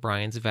smell of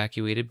Brian's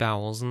evacuated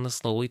bowels and the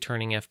slowly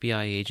turning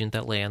FBI agent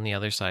that lay on the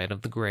other side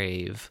of the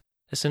grave.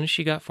 As soon as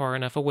she got far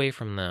enough away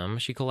from them,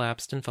 she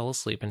collapsed and fell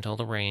asleep until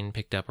the rain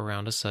picked up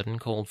around a sudden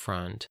cold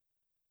front.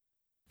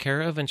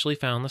 Kara eventually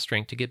found the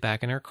strength to get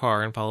back in her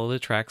car and follow the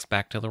tracks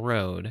back to the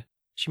road.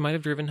 She might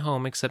have driven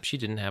home except she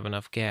didn't have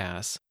enough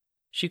gas.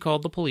 She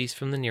called the police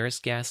from the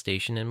nearest gas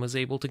station and was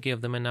able to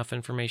give them enough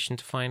information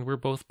to find where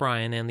both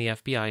Brian and the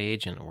FBI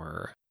agent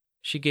were.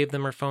 She gave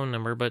them her phone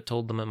number but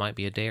told them it might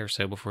be a day or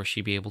so before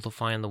she'd be able to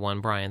find the one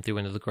Brian threw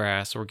into the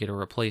grass or get a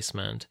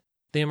replacement.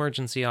 The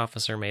emergency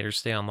officer made her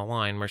stay on the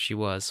line where she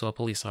was so a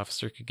police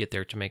officer could get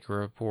there to make a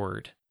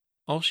report.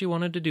 All she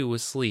wanted to do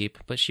was sleep,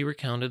 but she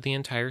recounted the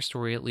entire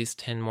story at least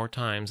 10 more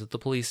times at the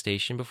police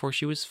station before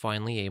she was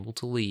finally able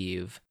to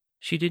leave.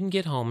 She didn't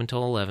get home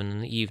until 11 in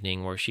the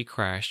evening, where she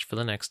crashed for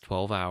the next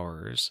 12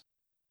 hours.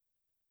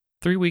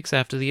 3 weeks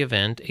after the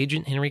event,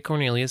 Agent Henry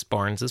Cornelius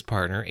Barnes'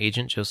 partner,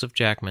 Agent Joseph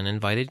Jackman,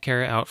 invited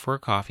Kara out for a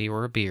coffee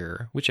or a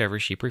beer, whichever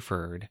she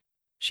preferred.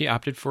 She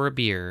opted for a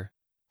beer.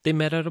 They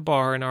met at a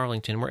bar in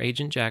Arlington where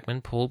Agent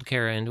Jackman pulled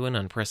Kara into an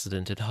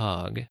unprecedented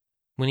hug.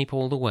 When he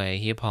pulled away,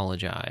 he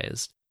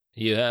apologized.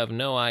 "You have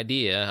no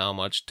idea how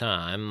much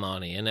time,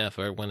 money, and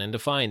effort went into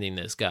finding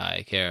this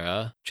guy,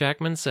 Kara,"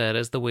 Jackman said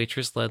as the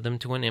waitress led them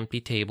to an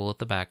empty table at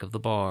the back of the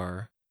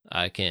bar.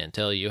 "I can't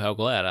tell you how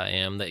glad I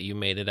am that you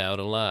made it out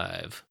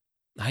alive."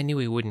 "I knew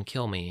he wouldn't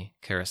kill me,"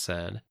 Kara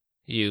said.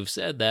 "You've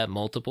said that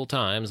multiple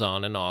times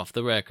on and off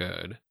the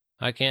record.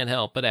 I can't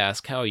help but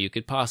ask how you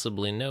could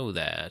possibly know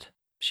that."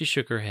 She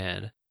shook her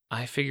head.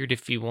 "I figured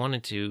if he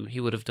wanted to, he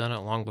would have done it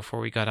long before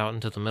we got out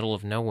into the middle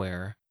of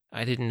nowhere.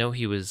 I didn't know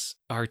he was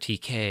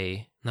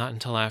RTK, not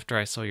until after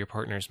I saw your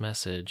partner's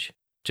message."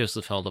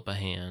 Joseph held up a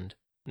hand.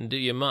 "Do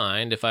you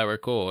mind if I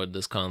record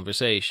this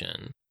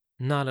conversation?"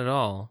 "Not at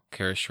all,"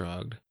 Kara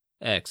shrugged.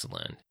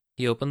 "Excellent."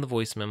 He opened the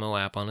voice memo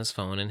app on his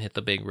phone and hit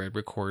the big red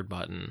record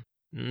button.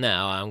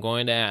 "Now I'm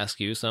going to ask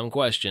you some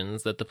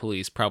questions that the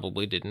police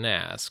probably didn't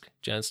ask.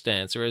 Just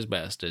answer as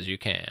best as you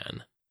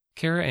can."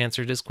 Kara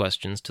answered his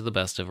questions to the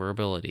best of her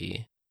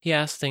ability. He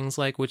asked things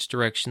like which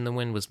direction the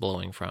wind was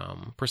blowing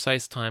from,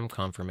 precise time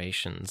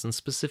confirmations, and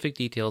specific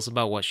details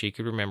about what she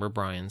could remember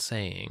Brian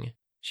saying.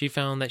 She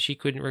found that she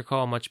couldn't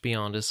recall much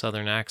beyond his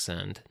southern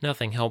accent,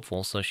 nothing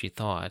helpful, so she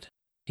thought.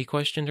 He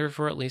questioned her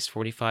for at least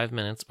 45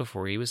 minutes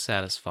before he was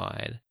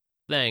satisfied.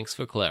 "Thanks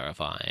for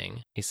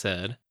clarifying," he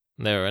said.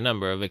 "There are a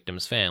number of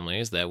victims'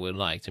 families that would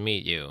like to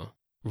meet you."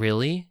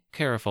 Really?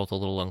 Kara felt a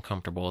little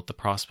uncomfortable at the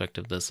prospect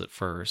of this at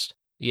first.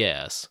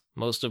 Yes,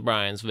 most of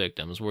Brian's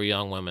victims were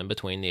young women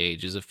between the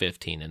ages of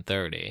 15 and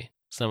 30.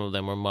 Some of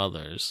them were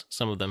mothers,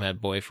 some of them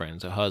had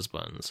boyfriends or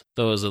husbands.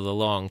 Those are the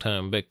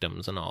long-term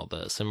victims in all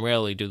this, and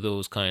rarely do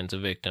those kinds of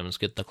victims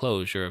get the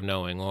closure of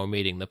knowing or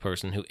meeting the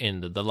person who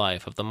ended the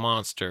life of the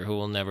monster who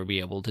will never be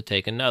able to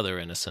take another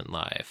innocent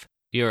life.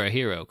 You're a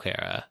hero,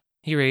 Kara.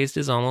 He raised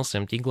his almost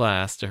empty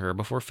glass to her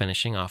before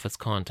finishing off its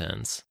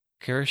contents.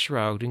 Kara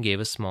shrugged and gave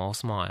a small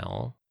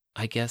smile.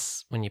 I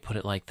guess when you put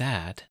it like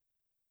that.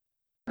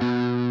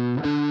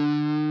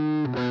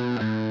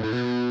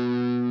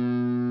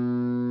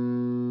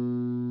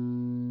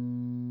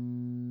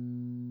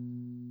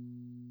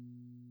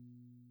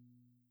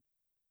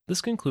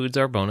 This concludes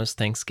our bonus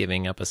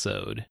Thanksgiving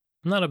episode.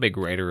 I'm not a big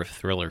writer of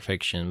thriller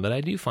fiction, but I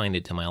do find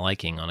it to my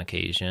liking on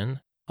occasion.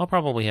 I'll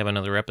probably have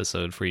another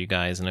episode for you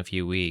guys in a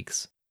few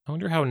weeks. I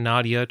wonder how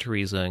Nadia,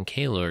 Teresa, and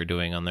Kayla are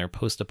doing on their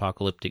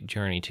post-apocalyptic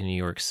journey to New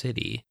York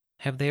City.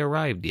 Have they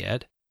arrived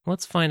yet?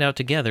 Let's find out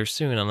together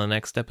soon on the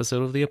next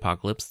episode of the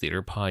Apocalypse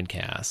Theater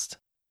Podcast.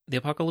 The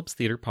Apocalypse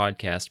Theater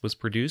Podcast was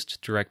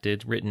produced,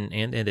 directed, written,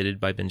 and edited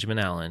by Benjamin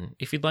Allen.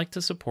 If you'd like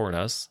to support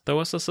us, throw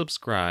us a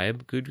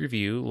subscribe, good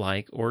review,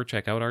 like, or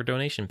check out our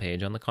donation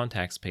page on the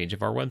contacts page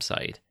of our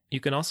website. You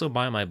can also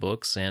buy my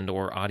books and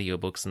or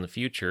audiobooks in the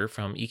future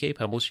from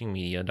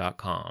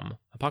ekpublishingmedia.com.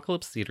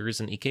 Apocalypse Theater is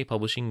an EK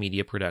Publishing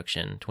Media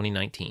production,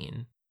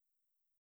 2019.